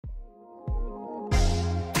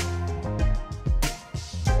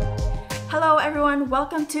Hello everyone,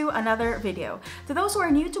 welcome to another video. To those who are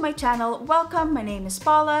new to my channel, welcome. My name is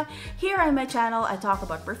Paula. Here on my channel, I talk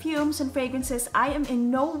about perfumes and fragrances. I am in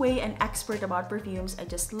no way an expert about perfumes. I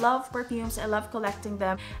just love perfumes. I love collecting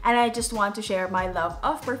them, and I just want to share my love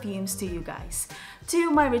of perfumes to you guys. To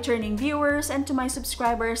my returning viewers and to my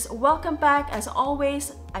subscribers, welcome back. As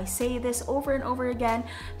always, I say this over and over again.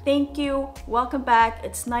 Thank you. Welcome back.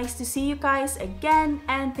 It's nice to see you guys again,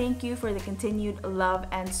 and thank you for the continued love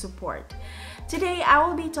and support. Today, I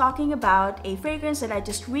will be talking about a fragrance that I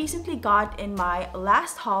just recently got in my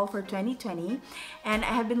last haul for 2020, and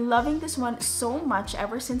I have been loving this one so much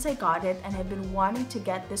ever since I got it, and I've been wanting to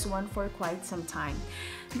get this one for quite some time.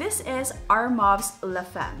 This is Armaf'S Le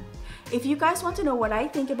Femme. If you guys want to know what I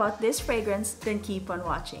think about this fragrance, then keep on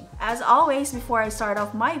watching. As always, before I start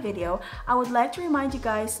off my video, I would like to remind you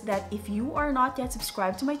guys that if you are not yet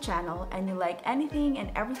subscribed to my channel and you like anything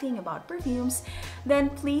and everything about perfumes, then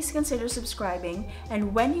please consider subscribing.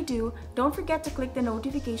 And when you do, don't forget to click the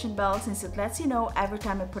notification bell since it lets you know every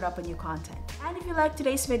time I put up a new content. And if you like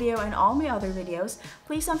today's video and all my other videos,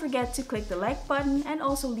 please don't forget to click the like button and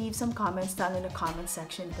also leave some comments down in the comment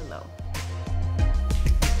section below.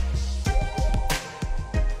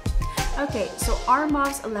 Okay, so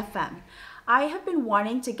Armaf'S Le Femme. I have been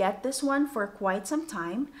wanting to get this one for quite some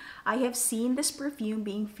time. I have seen this perfume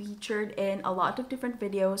being featured in a lot of different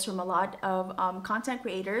videos from a lot of content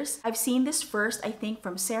creators. I've seen this first, I think,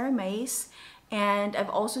 from Sarah Mays, and I've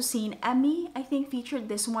also seen Emmy, I think, featured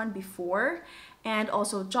this one before, and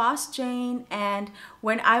also Joss Jane. And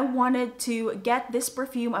when I wanted to get this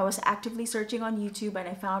perfume, I was actively searching on YouTube, and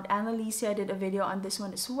I found Annalisa did a video on this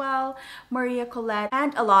one as well, Maria Colette,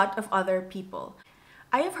 and a lot of other people.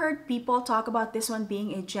 I have heard people talk about this one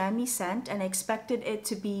being a jammy scent, and I expected it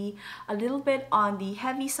to be a little bit on the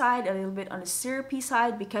heavy side, a little bit on the syrupy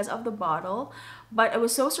side because of the bottle. But I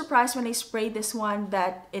was so surprised when I sprayed this one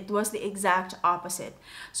that it was the exact opposite.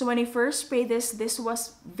 So when I first sprayed this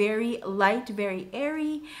was very light, very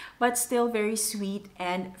airy, but still very sweet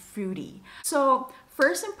and fruity. So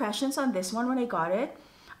first impressions on this one when I got it,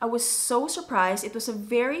 I was so surprised. It was a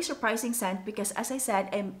very surprising scent because, as I said,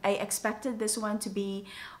 I expected this one to be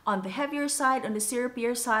on the heavier side, on the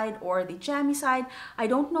syrupier side, or the jammy side. I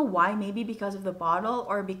don't know why, maybe because of the bottle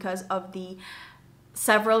or because of the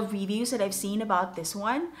several reviews that I've seen about this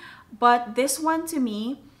one. But this one to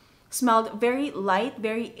me smelled very light,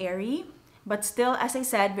 very airy, but still, as I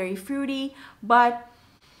said, very fruity. But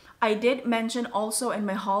I did mention also in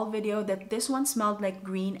my haul video that this one smelled like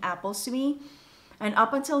green apples to me. And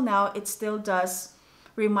up until now, it still does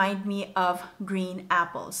remind me of green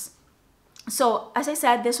apples. So as I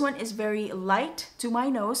said, this one is very light to my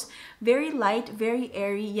nose, very light, very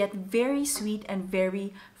airy, yet very sweet and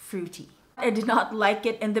very fruity. I did not like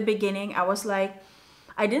it in the beginning.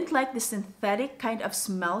 I didn't like the synthetic kind of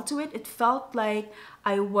smell to it. It felt like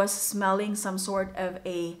I was smelling some sort of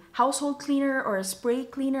a household cleaner or a spray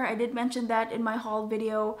cleaner. I did mention that in my haul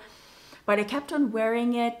video. But I kept on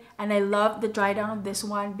wearing it, and I love the dry down of this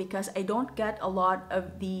one because I don't get a lot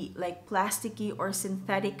of the like plasticky or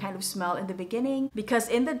synthetic kind of smell in the beginning, because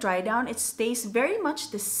in the dry down it stays very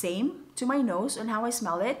much the same to my nose on how I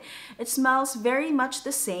smell it. It smells very much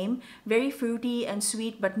the same, very fruity and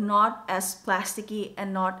sweet, but not as plasticky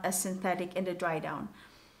and not as synthetic in the dry down.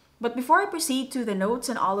 But before I proceed to the notes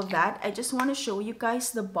and all of that, I just want to show you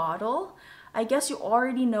guys the bottle. I guess you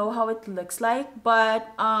already know how it looks like, but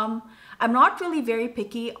I'm not really very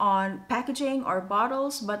picky on packaging or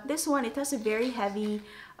bottles, but this one, it has a very heavy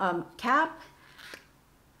cap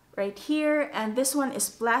right here, and this one is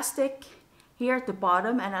plastic here at the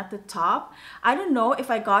bottom and at the top. I don't know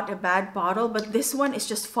if I got a bad bottle, but this one is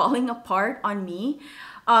just falling apart on me.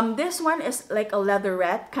 This one is like a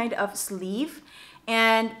leatherette kind of sleeve.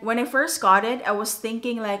 And when I first got it, I was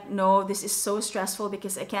thinking like, no, this is so stressful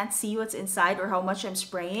because I can't see what's inside or how much I'm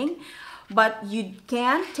spraying. But you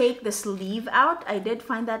can take the sleeve out. I did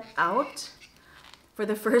find that out for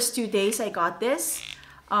the first 2 days I got this.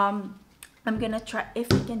 I'm gonna try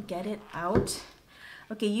if we can get it out.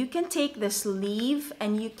 Okay, you can take the sleeve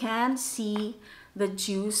and you can see the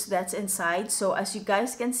juice that's inside. So as you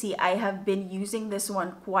guys can see, I have been using this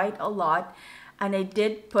one quite a lot, and I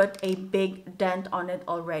did put a big dent on it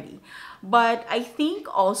already. But I think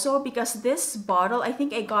also because this bottle, I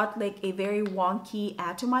think I got like a very wonky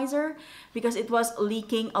atomizer because it was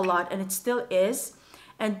leaking a lot, and it still is.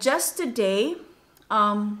 And just today,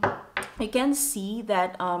 you can see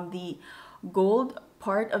that the gold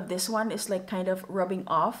part of this one is like kind of rubbing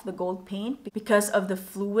off, the gold paint, because of the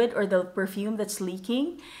fluid or the perfume that's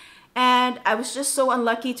leaking. And I was just so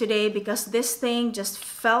unlucky today because this thing just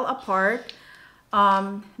fell apart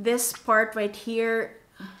This part right here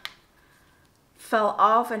fell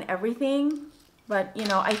off and everything, but you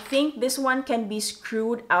know, I think this one can be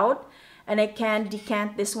screwed out and I can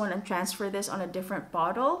decant this one and transfer this on a different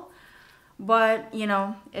bottle. But you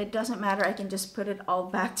know, it doesn't matter. I can just put it all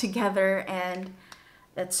back together and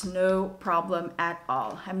that's no problem at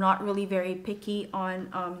all. I'm not really very picky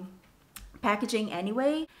on packaging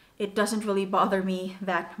anyway. It doesn't really bother me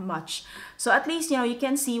that much. So at least, you know, you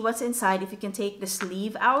can see what's inside if you can take the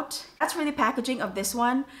sleeve out. That's for the packaging of this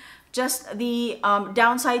one. Just the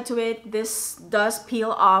downside to it, this does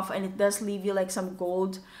peel off and it does leave you like some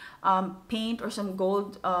gold paint or some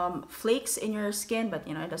gold flakes in your skin, but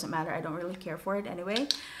you know, it doesn't matter. I don't really care for it anyway.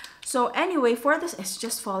 So anyway, for this, it's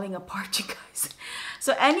just falling apart, you guys.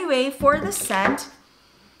 So anyway, for the scent,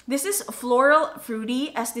 this is floral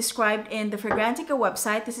fruity as described in the Fragrantica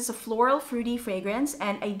website. This is a floral fruity fragrance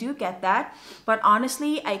and I do get that. But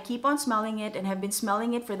honestly, I keep on smelling it and have been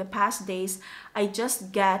smelling it for the past days. I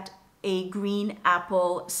just get a green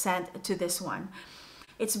apple scent to this one.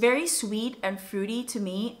 It's very sweet and fruity to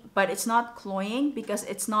me, but it's not cloying because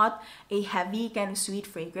it's not a heavy kind of sweet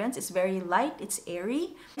fragrance. It's very light, it's airy.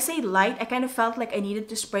 I say light, I kind of felt like I needed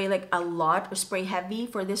to spray like a lot or spray heavy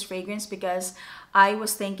for this fragrance because I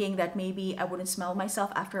was thinking that maybe I wouldn't smell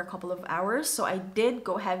myself after a couple of hours. So I did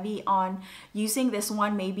go heavy on using this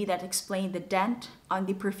one. Maybe that explained the dent on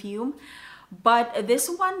the perfume. But this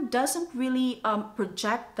one doesn't really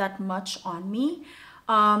project that much on me.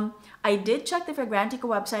 I did check the Fragrantica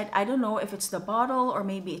website. I don't know if it's the bottle or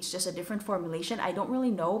maybe it's just a different formulation. I don't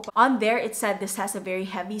really know. But on there, it said this has a very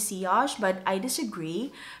heavy sillage, but I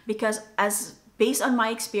disagree because based on my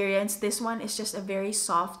experience, this one is just a very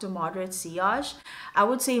soft to moderate sillage. I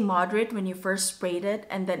would say moderate when you first sprayed it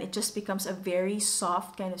and then it just becomes a very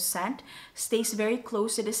soft kind of scent. Stays very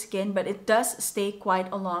close to the skin, but it does stay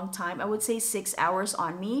quite a long time. I would say 6 hours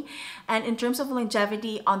on me. And in terms of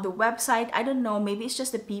longevity on the website, I don't know, maybe it's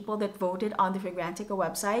just the people that voted on the Fragrantica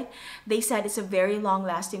website. They said it's a very long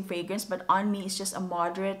lasting fragrance, but on me it's just a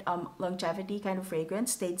moderate longevity kind of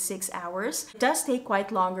fragrance. Stayed 6 hours. It does take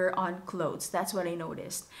quite longer on clothes. That's what I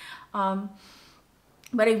noticed.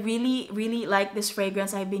 But I really like this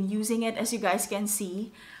fragrance. I've been using it, as you guys can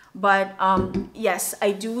see. But yes,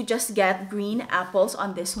 I do just get green apples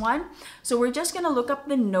on this one. So we're just gonna look up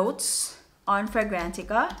the notes on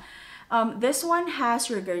Fragrantica. This one has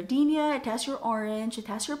your gardenia, it has your orange, it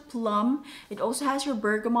has your plum, it also has your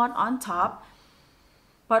bergamot on top.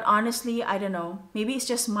 But honestly, I don't know. Maybe it's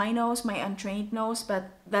just my nose, my untrained nose,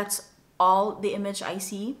 but that's all the image I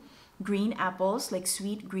see. Green apples, like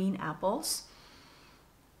sweet green apples.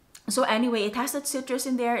 So anyway, it has that citrus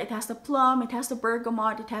in there, it has the plum, it has the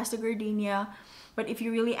bergamot, it has the gardenia. But if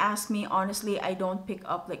you really ask me, honestly, I don't pick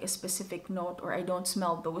up like a specific note or I don't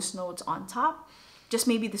smell those notes on top. Just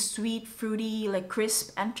maybe the sweet, fruity, like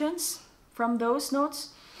crisp entrance from those notes.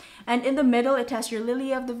 And in the middle, it has your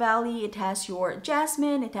lily of the valley, it has your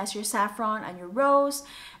jasmine, it has your saffron and your rose.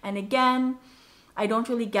 And again, I don't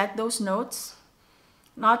really get those notes.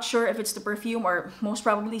 Not sure if it's the perfume or most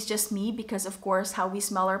probably it's just me because of course how we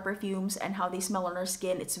smell our perfumes and how they smell on our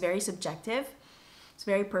skin, it's very subjective. It's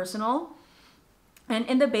very personal. And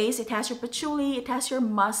in the base, it has your patchouli, it has your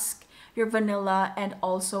musk, your vanilla, and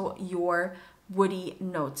also your woody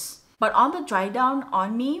notes. But on the dry down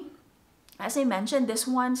on me, as I mentioned, this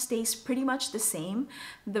one stays pretty much the same.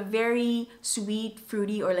 The very sweet,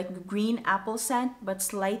 fruity, or like green apple scent, but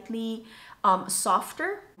slightly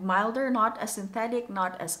softer, milder, not as synthetic,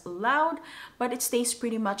 not as loud, but it stays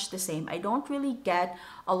pretty much the same. I don't really get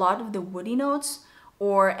a lot of the woody notes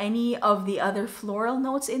or any of the other floral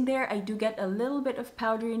notes in there. I do get a little bit of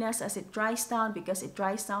powderiness as it dries down because it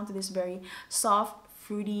dries down to this very soft,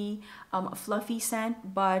 fruity, fluffy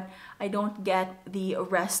scent, but I don't get the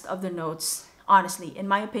rest of the notes, honestly, in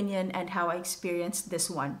my opinion and how I experienced this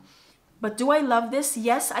one. But do I love this?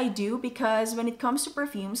 Yes, I do, because when it comes to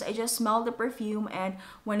perfumes, I just smell the perfume and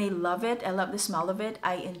when I love it, I love the smell of it,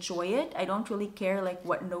 I enjoy it. I don't really care like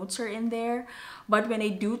what notes are in there. But when I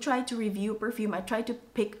do try to review perfume, I try to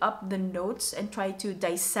pick up the notes and try to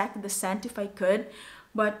dissect the scent if I could.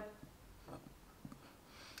 But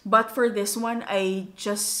for this one, I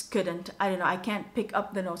just couldn't. I don't know, I can't pick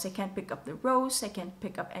up the notes. I can't pick up the rose, I can't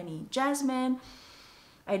pick up any jasmine.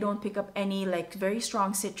 I don't pick up any like very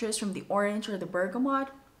strong citrus from the orange or the bergamot.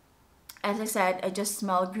 As I said, I just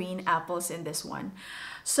smell green apples in this one.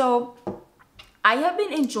 So I have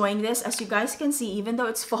been enjoying this, as you guys can see, even though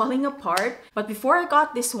it's falling apart. But before I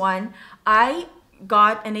got this one, I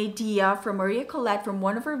got an idea from Maria Colette from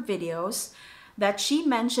one of her videos that she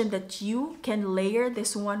mentioned that you can layer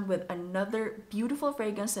this one with another beautiful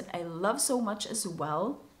fragrance that I love so much as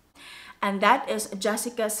well. And that is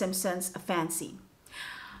Jessica Simpson's Fancy.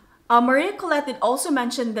 Maria Colette did also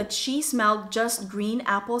mention that she smelled just green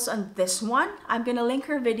apples on this one. I'm gonna link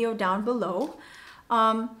her video down below.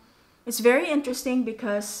 It's very interesting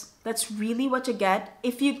because that's really what you get.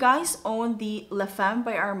 If you guys own the Le Femme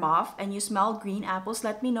by Armaf and you smell green apples,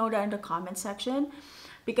 let me know down in the comment section,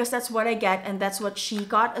 because that's what I get and that's what she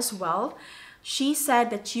got as well. She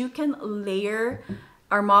said that you can layer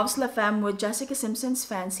Armaf's Le Femme with Jessica Simpson's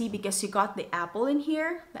Fancy because you got the apple in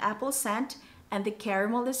here, the apple scent, and the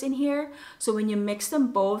caramel is in here. So when you mix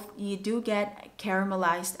them both, you do get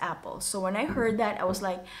caramelized apples. So when I heard that, I was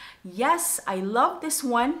like, yes, I love this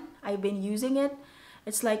one. I've been using it.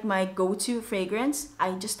 It's like my go-to fragrance.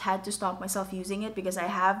 I just had to stop myself using it because I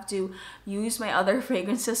have to use my other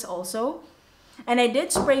fragrances also. And I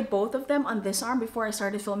did spray both of them on this arm before I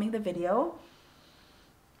started filming the video.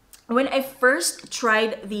 When I first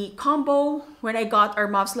tried the combo, when I got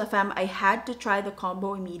Armaf's Le Femme, I had to try the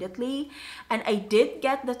combo immediately. And I did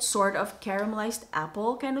get that sort of caramelized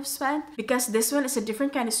apple kind of scent because this one is a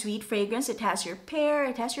different kind of sweet fragrance. It has your pear,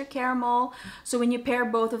 it has your caramel. So when you pair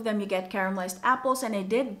both of them, you get caramelized apples, and I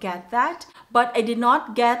did get that. But I did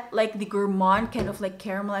not get like the gourmand kind of like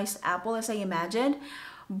caramelized apple as I imagined.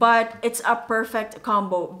 But it's a perfect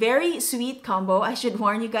combo. Very sweet combo. I should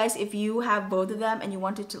warn you guys, if you have both of them and you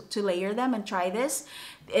wanted to layer them and try this,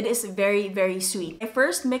 it is very, very sweet. I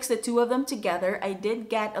first mixed the two of them together. I did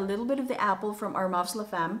get a little bit of the apple from Armaf's Le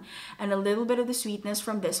Femme and a little bit of the sweetness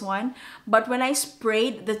from this one. But when I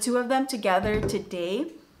sprayed the two of them together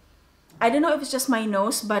today, I don't know if it's just my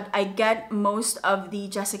nose, but I get most of the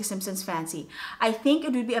Jessica Simpson's Fancy. I think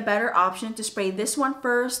it would be a better option to spray this one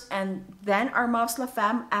first and then Armaf's Le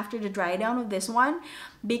Femme after the dry down of this one,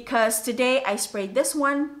 because today I sprayed this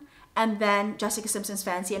one and then Jessica Simpson's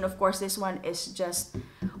Fancy, and of course this one is just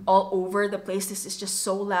all over the place. This is just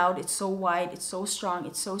so loud, it's so wide, it's so strong,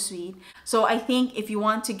 it's so sweet. So I think if you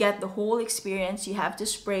want to get the whole experience, you have to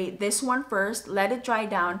spray this one first, let it dry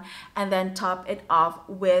down, and then top it off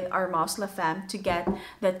with Armaf's Le Femme to get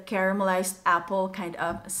that caramelized apple kind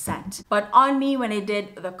of scent. But on me, when I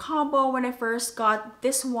did the combo, when I first got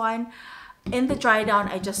this one, in the dry down,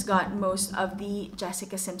 I just got most of the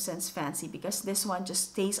Jessica Simpson's Fancy because this one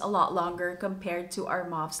just stays a lot longer compared to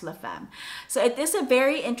Armaf's Le Femme. So it is a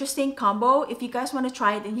very interesting combo. If you guys want to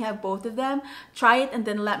try it and you have both of them, try it and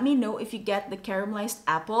then let me know if you get the caramelized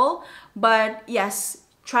apple. But yes,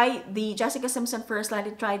 try the Jessica Simpson first, let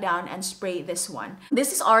it dry down, and spray this one.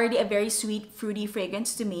 This is already a very sweet, fruity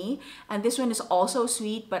fragrance to me. And this one is also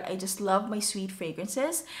sweet, but I just love my sweet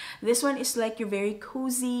fragrances. This one is like your very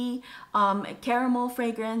cozy caramel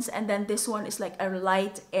fragrance. And then this one is like a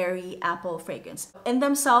light, airy apple fragrance. In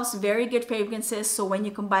themselves, very good fragrances. So when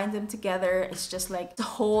you combine them together, it's just like a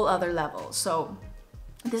whole other level. So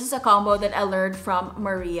this is a combo that I learned from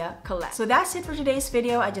Maria Colette. So that's it for today's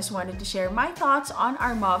video. I just wanted to share my thoughts on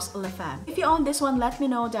Armaf's Le Femme. If you own this one, let me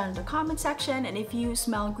know down in the comment section. And if you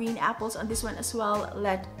smell green apples on this one as well,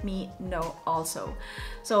 let me know also.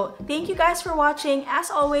 So thank you guys for watching.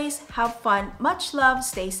 As always, have fun, much love,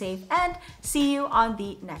 stay safe, and see you on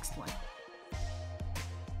the next one.